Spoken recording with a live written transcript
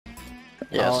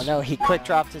Yes. Oh no, he quick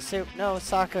dropped his soup. No,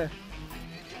 soccer.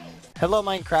 Hello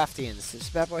Minecraftians, this is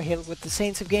BadBoyHalo with the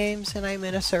Saints of Games, and I'm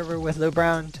in a server with Lou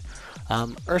Brown,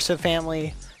 Ursa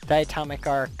Family, Diatomic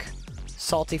Arc,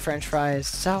 Salty French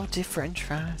Fries,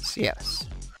 yes.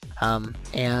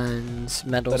 And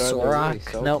Metal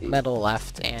Zorok, really nope, Metal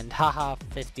Left, and Haha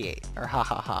 58, or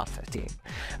Haha 58.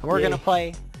 And we're gonna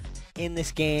play in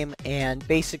this game, and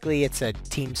basically it's a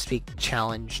TeamSpeak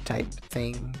challenge type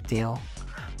thing, deal,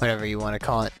 whatever you want to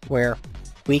call it, where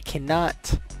we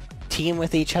cannot team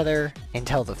with each other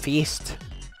until the feast,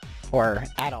 or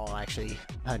at all actually,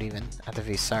 not even at the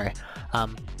feast, sorry.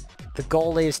 The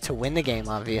goal is to win the game,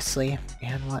 obviously,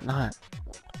 and whatnot.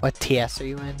 What TS are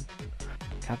you in?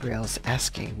 Gabrielle's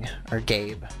asking, or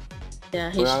Gabe. Yeah,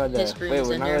 his stream is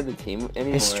in here. The team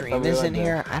anymore. His stream is in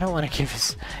here? I don't want to give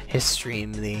his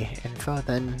stream the info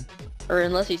then. Or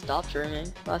unless he stopped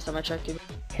streaming, last time I checked him.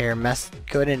 Here,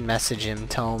 go ahead and message him,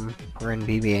 tell him we're in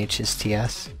BBH's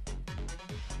TS.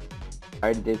 I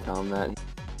already did tell him that.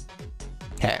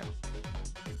 Okay.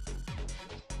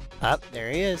 Up,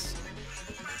 there he is.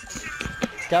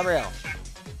 Gabriel.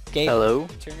 Gabe. Hello.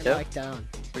 Turn your mic down.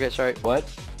 Okay, sorry. What?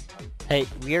 Hey,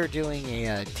 we are doing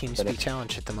a TeamSpeak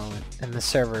challenge at the moment in the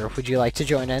server. Would you like to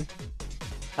join in?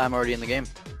 I'm already in the game.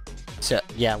 So,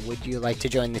 yeah, would you like to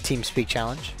join the TeamSpeak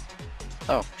challenge?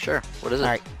 Oh, sure. What is it?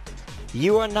 Alright.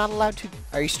 You are not allowed to...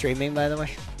 Are you streaming, by the way?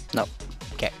 No.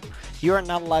 Okay. You are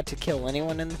not allowed to kill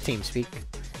anyone in the TeamSpeak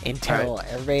until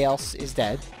everybody else is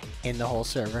dead in the whole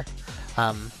server.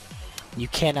 You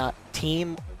cannot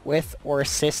team with or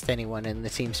assist anyone in the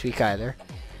TeamSpeak either.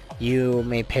 You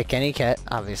may pick any kit,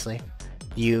 obviously.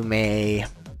 You may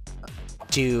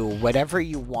do whatever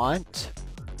you want.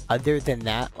 Other than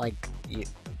that, like,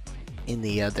 in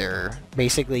the other...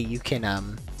 Basically, you can,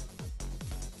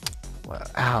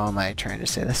 how am I trying to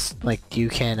say this? Like, you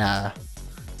can,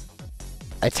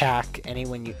 attack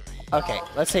anyone you... Okay,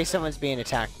 let's say someone's being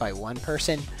attacked by one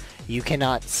person. You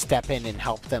cannot step in and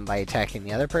help them by attacking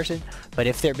the other person. But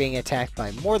if they're being attacked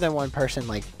by more than one person,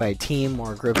 like by a team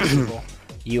or a group of people,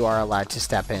 you are allowed to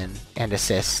step in and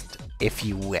assist if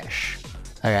you wish.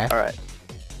 Okay? Alright.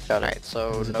 Got it. Alright,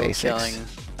 so no basics. killing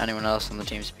anyone else in the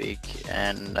TeamSpeak,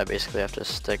 and I basically have to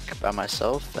stick by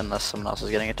myself unless someone else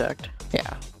is getting attacked? Yeah.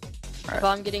 Alright. If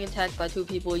I'm getting attacked by 2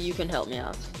 people, you can help me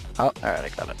out. Oh. Alright, I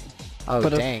got it. Oh,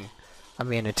 dang. I'm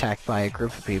being attacked by a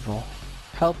group of people.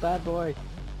 Help, bad boy.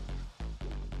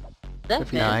 That No,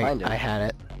 fan. I had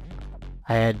it.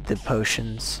 I had the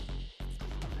potions.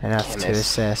 Enough to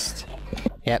assist.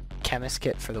 Yep, Chemist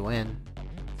kit for the win.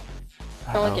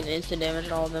 I like an instant damage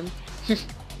on all of them.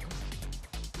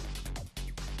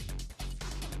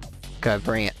 Go,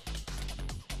 bring it.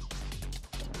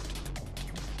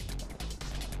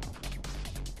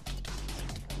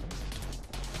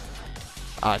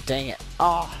 Aw, dang it.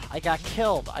 Oh, I got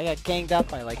killed. I got ganged up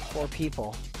by like 4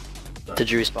 people. Did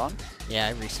you respawn? Yeah,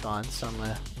 I respawned, so I'm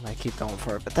gonna keep going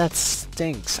for it. But that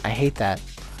stinks. I hate that.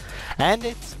 And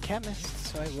it's Chemist,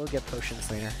 so I will get potions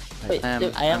later. Wait,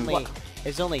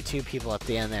 there's only 2 people at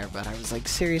the end there, but I was like,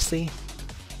 seriously?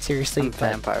 Seriously? I'm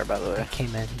vampire, by the way. I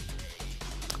came in.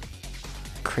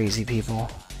 Crazy people.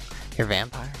 You're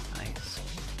vampire? Nice.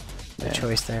 Good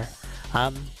choice there.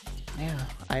 Yeah,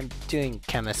 I'm doing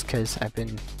Chemist because I've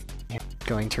been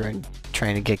going through and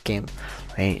trying to get game.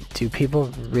 Wait, do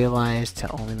people realize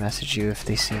to only message you if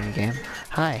they see the game?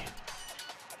 Hi.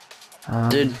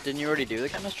 Didn't you already do the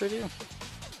Chemist review?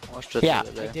 Yeah,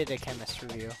 I did a Chemist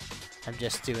review. I'm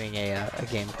just doing a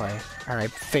gameplay. Or I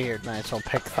figured might as well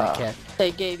pick the kit.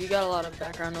 Hey Gabe, you got a lot of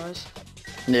background noise.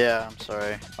 Yeah, I'm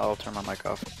sorry. I'll turn my mic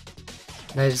off.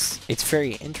 It's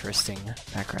very interesting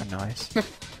background noise.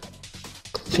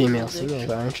 Female singers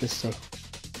are interesting.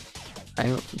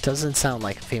 It doesn't sound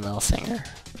like a female singer.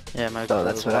 Yeah, my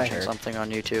that's what I watching heard. something on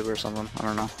YouTube or something. I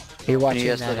don't know. Are you watching Can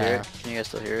you guys still hear that? it? Can you guys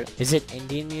still hear it? Is it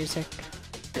Indian music?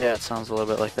 Yeah, it sounds a little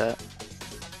bit like that.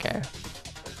 Okay.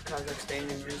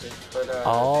 Kazakhstani music, but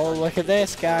Oh, look at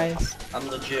this, guys. I'm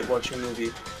legit watching a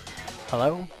movie.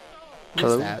 Hello? Who's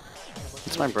Hello? that?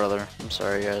 It's my brother. I'm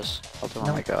sorry, guys. I'll turn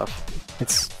my mic off.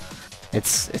 It's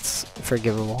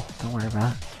forgivable. Don't worry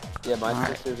about it. Yeah, my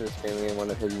sister was streaming in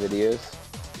one of his videos.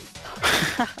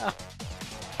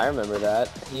 I remember that.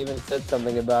 He even said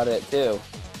something about it too.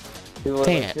 People were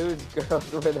like, whose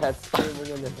girls were that screaming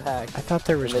in the back? I thought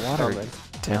there was water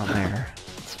down there.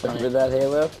 Remember that,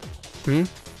 Halo? Hmm?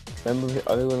 Remember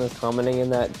everyone was commenting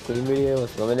in that team video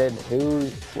with Limited?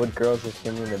 What girls were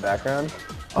screaming in the background?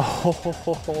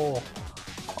 Oh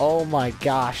my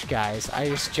gosh, guys. I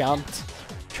just jumped,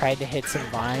 tried to hit some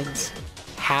vines,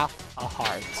 half a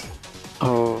heart.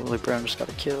 Oh, Luke Brown just got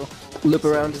a kill. Loop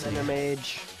around is in a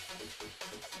mage.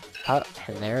 Oh,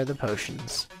 and there are the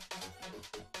potions.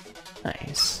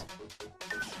 Nice.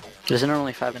 Isn't it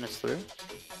only 5 minutes through?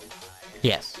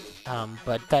 Yes.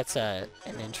 But that's an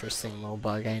interesting little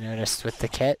bug I noticed with the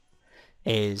kit.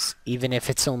 Is even if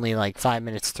it's only like 5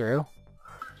 minutes through,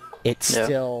 it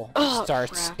still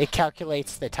starts. Crap. It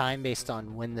calculates the time based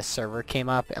on when the server came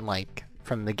up and like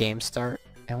from the game start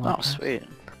and whatnot. Oh, sweet.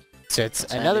 So it's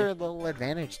That's another handy. little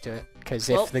advantage to it, because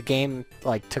Well- if the game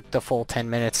like took the full 10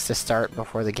 minutes to start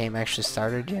before the game actually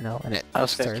started, you know, and it I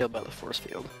also got started... killed by the force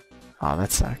field. Oh,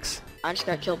 that sucks. I just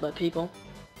got killed by people.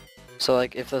 So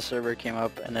like if the server came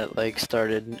up and it like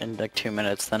started in like 2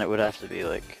 minutes, then it would have to be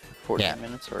like 14 Yeah.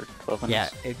 minutes or 12 Yeah,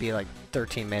 minutes. it'd be like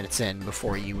 13 minutes in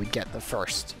before you would get the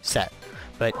first set.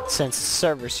 But since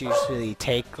servers usually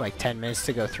take like 10 minutes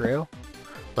to go through,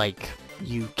 like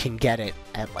you can get it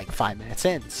at like 5 minutes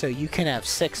in. So you can have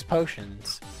 6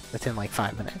 potions within like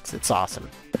 5 minutes. It's awesome.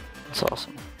 It's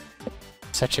awesome.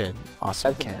 Such an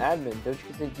awesome As an kit. admin, don't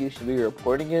you think you should be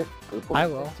reporting it? I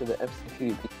will. To the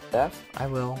FCQ staff? I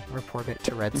will report it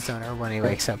to Redstoner when he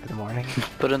wakes up in the morning.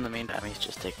 But in the meantime, he's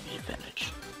just taking the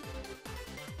advantage.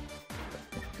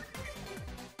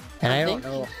 And I don't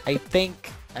think- know.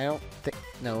 I don't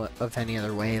know of any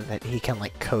other way that he can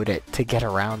like code it to get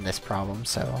around this problem.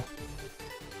 So,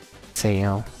 you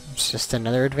know, it's just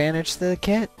another advantage to the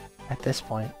kit at this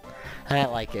point, and I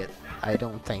like it. I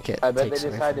don't think it. I bet they takes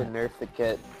away decided from to nerf the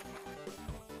kit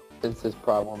since this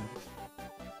problem.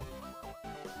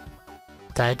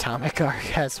 it. Diatomic Arc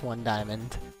has 1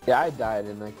 diamond. Yeah, I died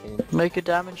in that game. Make a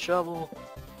diamond shovel.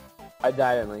 I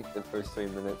died in like the first 3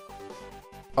 minutes.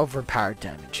 Overpowered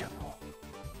diamond shovel.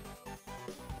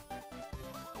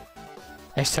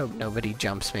 I just hope nobody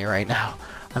jumps me right now.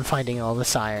 I'm finding all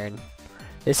this iron.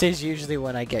 This is usually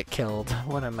when I get killed,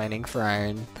 when I'm mining for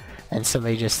iron, and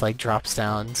somebody just like drops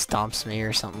down, stomps me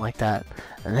or something like that,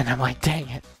 and then I'm like, dang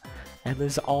it, I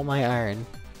lose all my iron.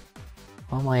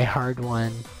 All my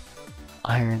hard-won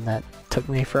iron that took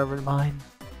me forever to mine.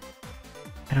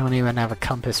 I don't even have a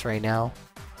compass right now.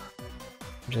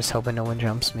 I'm just hoping no one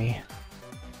jumps me.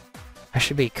 I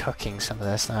should be cooking some of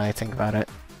this now that I think about it.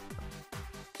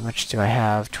 How much do I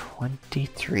have?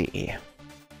 23.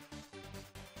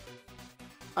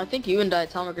 I think you and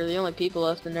Diatomic are the only people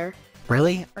left in there.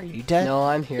 Really? Are you dead? No,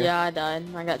 I'm here. Yeah, I died.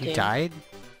 I got You tamed. died?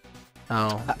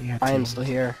 Oh, you got I am teamed. still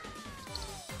here.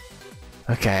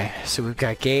 Okay, so we've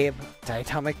got Gabe,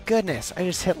 Diatomic. Goodness, I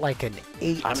just hit like an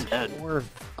 8 I'm dead. or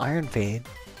Iron Fade.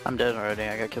 I'm dead already.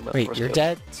 I got killed by the Wait, force you're field.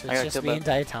 dead? So I it's got just killed me by-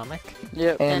 and Diatomic?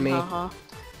 Yep. And me. haha.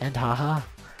 And haha.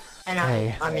 And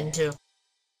Hey. I'm in too.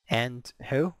 And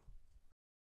who?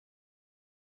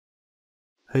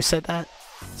 Who said that?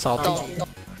 Salty.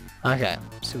 Salty. Okay,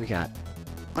 so we got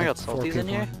I got 4 salties in people.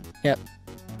 here. Yep.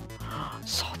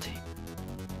 Salty.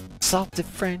 Salted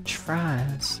French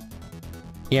fries.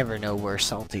 You ever know where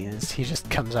Salty is? He just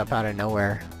comes up out of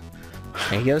nowhere.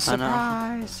 There you go, I know.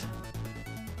 surprise!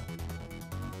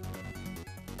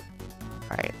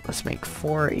 Alright, let's make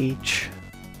 4 each.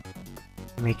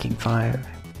 Making 5.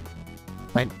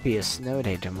 Might be a snow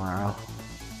day tomorrow.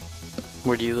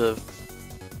 Where do you live?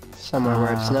 Somewhere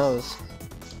where it snows.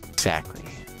 Exactly.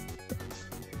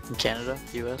 In Canada?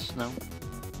 US? No?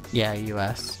 Yeah,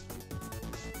 US.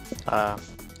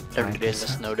 Every I day is guess a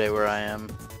so. snow day where I am.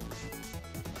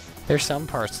 There's some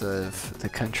parts of the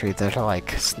country that are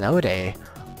like, snow day?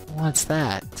 What's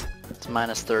that? It's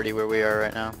minus 30 where we are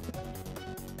right now.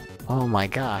 Oh my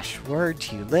gosh, where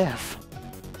do you live?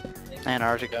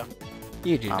 Antarctica.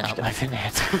 You do I'm not just live in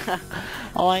it.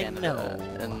 Oh, I know.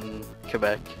 In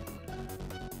Quebec.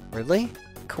 Really?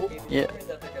 Cool. Yeah.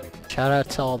 Shout out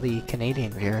to all the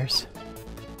Canadian viewers.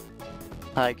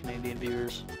 Hi, Canadian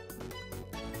viewers.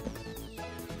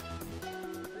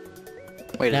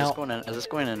 Wait, Now- is this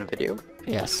going in a video?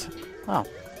 Yes. Oh.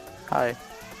 Hi.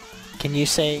 Can you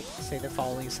say the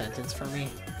following sentence for me?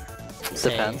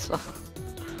 Say- Depends.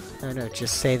 No,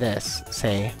 just say this.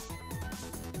 Say,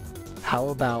 how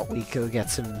about we go get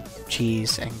some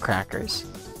cheese and crackers?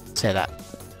 Say that.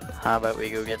 How about we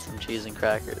go get some cheese and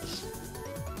crackers?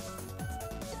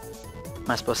 Am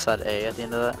I supposed to add A at the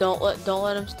end of that? Don't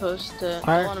let him supposed to. Don't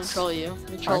let him Aren't- troll you.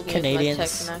 He trolled me with my Canadians-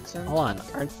 Texan accent. Hold on,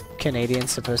 aren't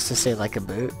Canadians supposed to say like a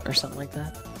boot or something like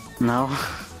that? No.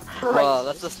 Well,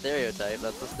 that's a stereotype.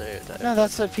 That's a stereotype. No,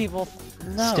 that's what people...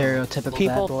 No. Stereotypical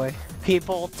People- bad boy.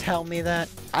 People tell me that.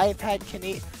 I've had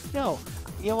No,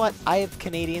 you know what? I have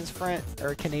Canadian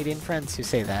friends who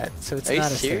say that, so it's Are you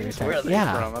not a serious? stereotype. Where are they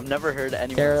yeah. from? I've never heard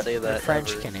anyone They're, say they're that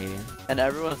French ever. Canadian. And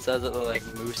everyone says that they're like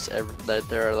moose. That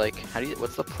there are like,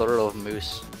 what's the plural of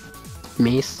moose?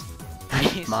 Meese.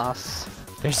 Meese. Moss.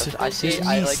 I see. there's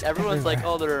I meese like everyone's like,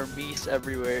 everywhere. oh, there are meese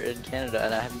everywhere in Canada,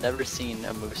 and I have never seen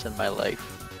a moose in my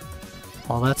life.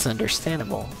 Well, that's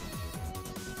understandable.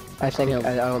 I think Yeah.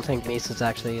 I don't think Meese is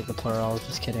actually the plural. I was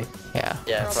just kidding. Yeah.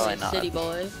 Yeah, probably not. City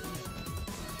boy.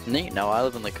 Neat. No, I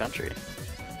live in the country.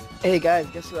 Hey guys,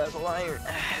 guess who has a lion?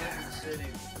 City.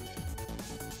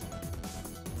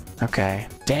 Okay.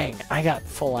 Dang, I got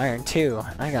full iron too.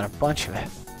 I got a bunch of it.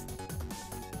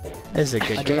 This is a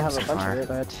good I do game have so a bunch far. of it,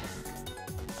 but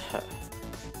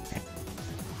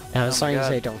Now, as Oh long my as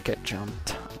God. I don't get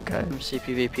jumped, I'm good.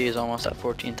 CPVP is almost at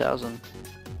 14,000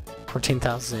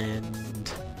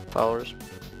 14,000. followers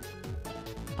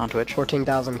on Twitch.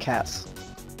 14,000 cats.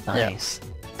 Nice.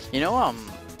 You know,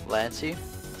 Lancey?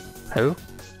 Who?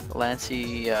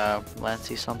 Lancey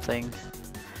something.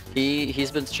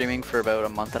 He's been streaming for about a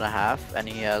month and a half, and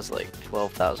he has like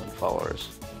 12,000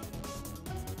 followers.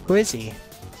 Who is he?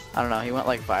 I don't know, he went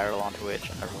like viral on Twitch,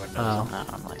 and everyone knows him now.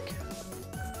 I'm like,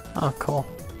 Oh, cool.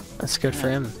 That's good for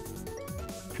him.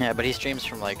 yeah, but he streams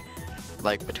from like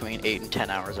between 8 and 10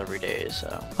 hours every day,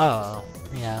 so Oh,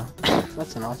 yeah.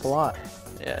 That's an awful lot.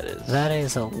 yeah, it is. That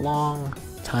is a long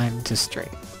time to stream.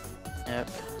 Yep.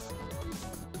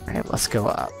 Alright, let's go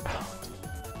up.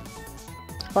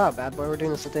 Wow, bad boy, we're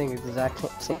doing the same thing at the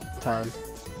exact same time.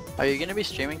 Are you gonna be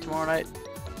streaming tomorrow night?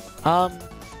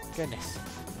 Goodness.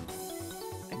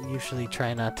 I usually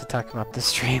try not to talk about the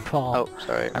stream while Oh,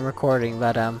 sorry. I'm recording,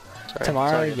 but Sorry.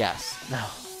 tomorrow, Sorry. yes. No,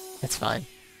 it's fine.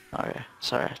 Okay.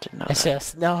 Sorry, I didn't know It's that.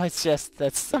 just, no, it's just,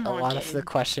 that's a Come on, lot of the Kane.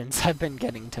 questions I've been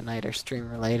getting tonight are stream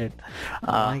related.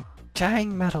 Ah. Like,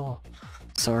 dang metal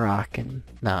Zorok and,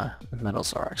 nah, metal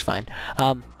Zorok's fine.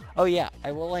 Oh yeah,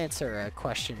 I will answer a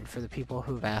question for the people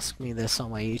who've asked me this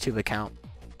on my YouTube account,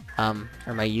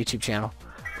 or my YouTube channel.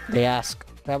 They ask,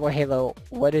 BadBoyHalo,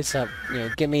 what is up,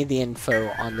 give me the info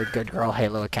on the Good Girl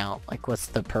Halo account, like what's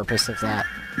the purpose of that?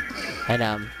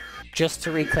 And, just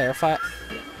to re-clarify,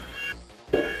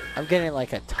 I'm getting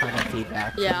like a ton of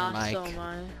feedback Yeah, from the mic. so am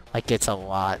I. Like it's a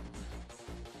lot.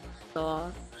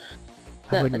 So,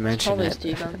 I wouldn't mention probably it.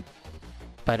 Steve,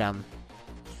 But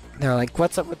they're like,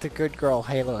 what's up with the Good Girl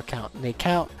Halo account? And the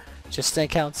account, just an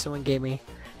account someone gave me,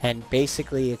 and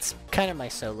basically it's kind of my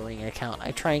soloing account.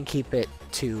 I try and keep it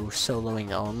to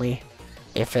soloing only,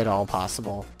 if at all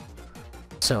possible.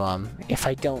 So if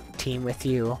I don't team with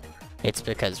you, it's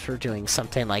because we're doing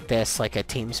something like this, like a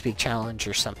TeamSpeak challenge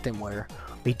or something where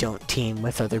we don't team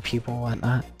with other people and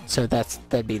whatnot. So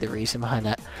that'd be the reason behind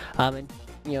that. And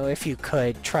if you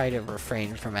could try to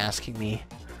refrain from asking me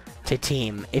to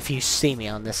team if you see me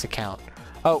on this account.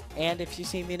 Oh, and if you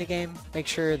see me in a game, make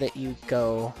sure that you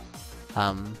go,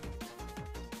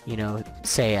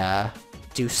 say,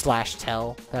 do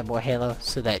 /tell BadBoyHalo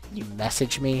so that you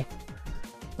message me,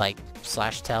 like,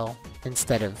 /tell,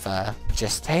 instead of,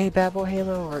 just, hey,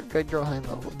 BadBoyHalo or Good Girl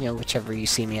Halo, whichever you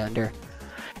see me under.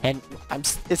 And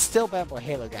it's still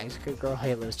BadBoyHalo, guys. Good Girl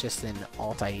Halo is just an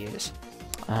alt I use.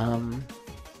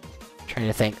 Trying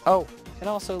to think. Oh, and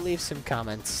also leave some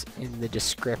comments in the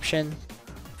description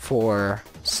for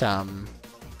some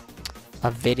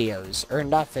videos, or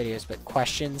not videos, but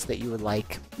questions that you would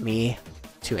like me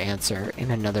to answer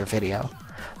in another video.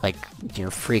 Like,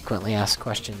 frequently asked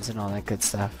questions and all that good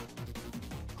stuff.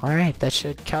 Alright, that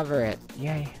should cover it.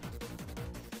 Yay.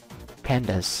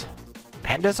 Pandas.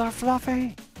 Pandas are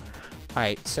fluffy!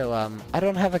 Alright, so, I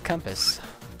don't have a compass.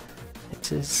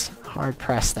 It is hard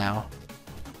pressed now.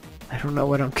 I don't know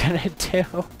what I'm gonna do.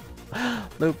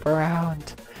 Loop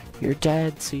around. You're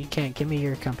dead, so you can't give me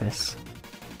your compass.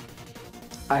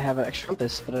 I have an extra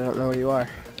compass, but I don't know where you are.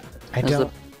 I Is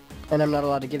don't... And I'm not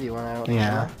allowed to give you one. I don't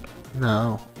Yeah.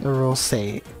 No. The rules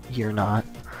say you're not.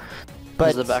 But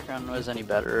Is the background noise any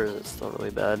better, or is it still really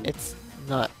bad? it's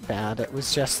not bad. It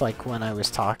was just like when I was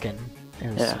talking. It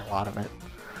was Yeah. a lot of it.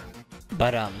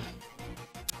 But,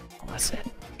 what was it?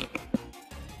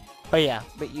 Oh yeah,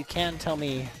 but you can tell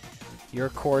me your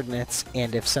coordinates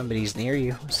and if somebody's near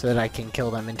you so that I can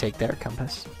kill them and take their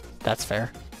compass. That's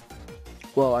fair.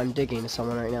 Well, I'm digging to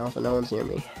someone right now, but no one's near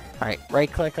me. Alright,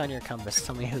 right click on your compass.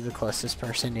 Tell me who the closest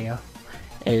person to you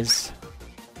is.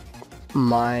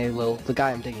 The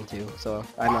guy I'm digging to, so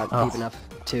I'm not Oh. deep enough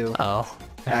to Oh.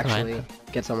 never mind. actually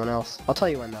get someone else. I'll tell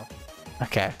you when though.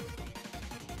 Okay.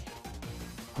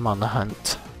 I'm on the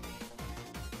hunt.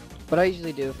 What I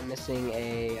usually do if I'm missing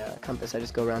a compass, I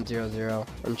just go around 0-0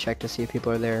 and check to see if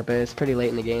people are there, but it's pretty late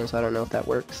in the game, so I don't know if that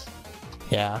works.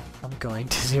 Yeah, I'm going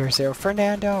to 0-0.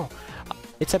 Fernando!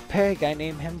 It's a pig. I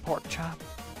name him Pork Chop.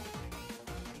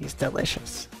 He's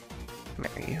delicious.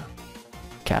 Marry you.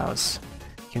 Cows.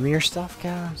 Give me your stuff,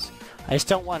 cows. I just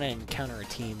don't want to encounter a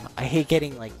team. I hate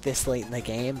getting like this late in the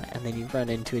game, and then you run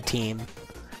into a team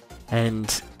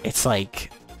And it's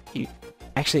like,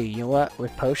 actually, you know what?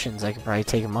 With potions, I could probably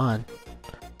take him on.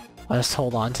 Let's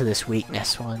hold on to this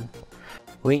weakness one.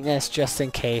 Weakness just in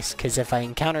case, because if I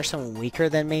encounter someone weaker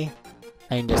than me,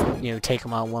 I can just, you know, take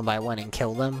them on one by one and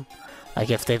kill them. Like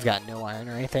if they've got no iron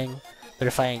or anything. But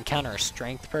if I encounter a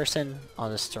strength person, I'll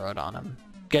just throw it on them.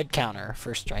 Good counter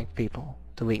for strength people,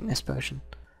 the weakness potion.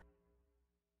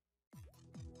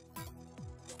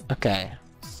 Okay,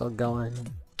 still going.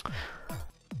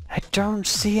 I don't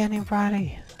see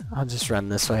anybody. I'll just run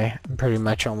this way. I'm pretty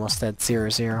much almost at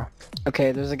 0-0.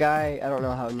 Okay, there's a guy, I don't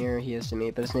know how near he is to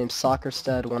me, but his name's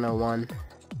SoccerStud101.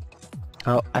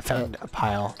 Oh, I found a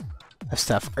pile of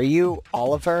stuff. Are you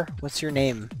Oliver? What's your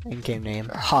name? In-game name?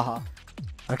 Haha.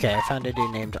 Okay, I found a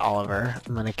dude named Oliver.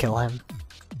 I'm gonna kill him.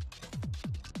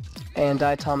 And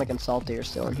Diatomic and Salty are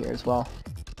still in here as well.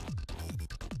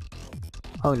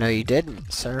 Oh, no you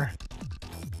didn't, sir.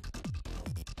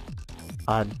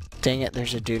 Dang it,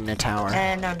 there's a dude in a tower.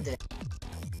 And I'm dead.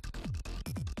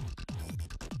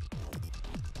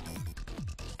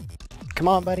 Come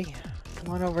on, buddy.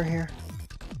 Come on over here.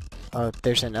 Oh,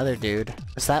 there's another dude.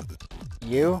 Is that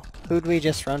you? Who'd we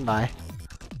just run by?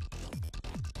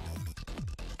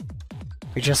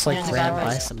 We just like Yeah, the ran guy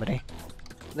by was- somebody.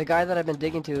 The guy that I've been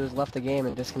digging to has left the game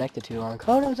and disconnected too long.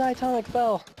 Oh no, Diatomic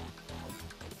fell!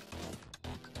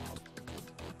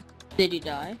 Did he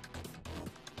die?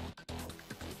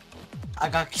 I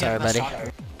got killed Sorry, by buddy.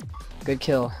 soccer. Good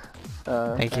kill.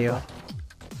 Thank you.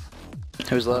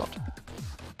 Who's left?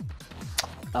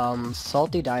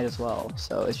 Salty died as well,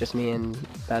 so it's just me and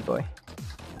Bad Boy.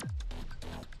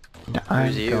 And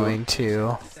I'm you? going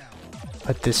to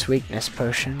put this weakness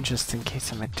potion just in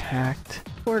case I'm attacked.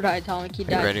 Poor Diatomic, he Are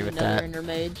you died ready from with another that? Ender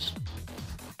Mage.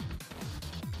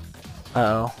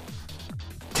 Uh-oh.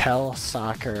 Tell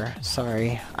soccer.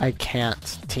 Sorry, I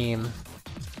can't team.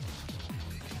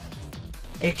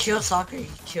 He killed soccer, he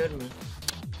killed me.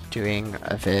 Doing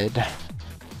a vid.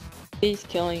 He's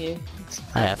killing you.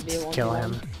 I have to kill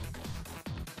him.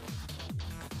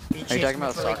 Are you talking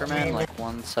about Soccer Man, like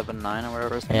 179 or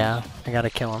whatever his name is? Yeah, I gotta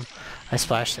kill him. I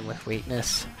splashed him with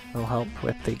weakness. It'll help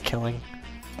with the killing.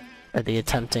 Or the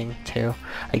attempting, too.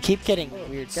 I keep getting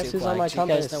weird Guess soup who's on lag. my Do you guys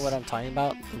compass? know what I'm talking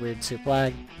about? The weird soup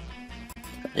lag?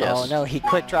 Yes. Oh no, he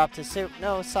quick dropped his soup.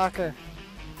 No, soccer.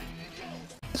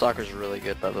 Soccer's really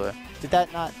good, by the way. Did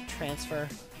that not transfer?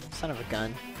 Son of a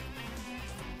gun.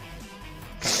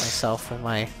 Got myself with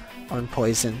my own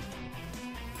poison.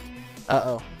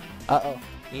 Uh-oh. Uh-oh.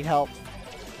 Need help.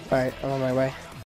 Alright, I'm on my way.